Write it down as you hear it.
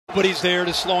But he's there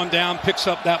to slow him down, picks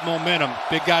up that momentum.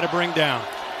 Big guy to bring down.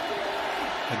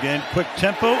 Again, quick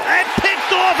tempo, and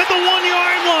picked off at the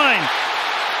 1-yard line.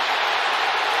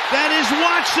 That is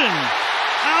Watson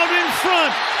out in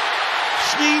front.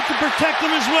 Snead to protect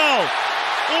him as well.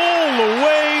 All the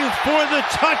way for the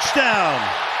touchdown.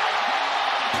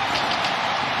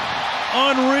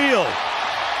 Unreal.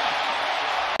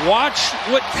 Watch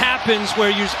what happens where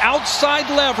you use outside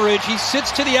leverage. He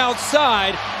sits to the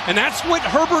outside, and that's what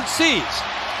Herbert sees.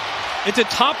 It's a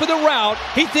top of the route.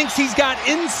 He thinks he's got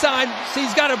inside, so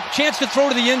he's got a chance to throw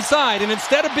to the inside, and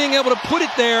instead of being able to put it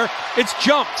there, it's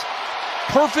jumped.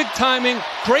 Perfect timing.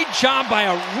 Great job by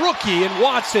a rookie in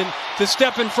Watson to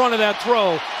step in front of that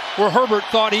throw where Herbert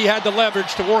thought he had the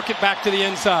leverage to work it back to the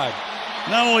inside.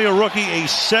 Not only a rookie, a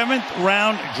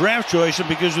 7th-round draft choice, and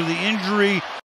because of the injury